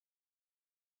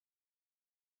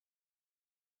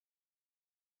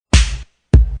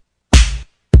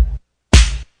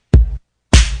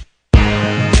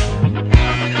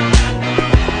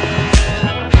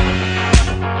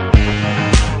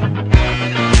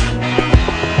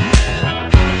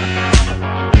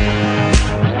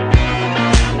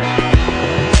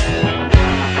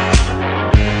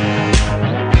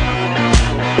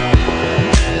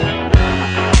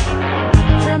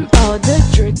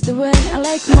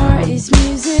more is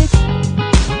music.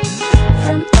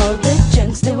 From all the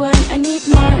junks, the one I need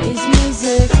more is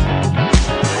music.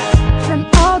 From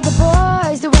all the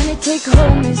boys, the one I take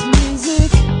home is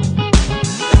music.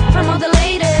 From all the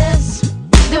ladies,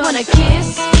 the one I kiss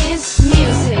is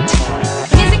music.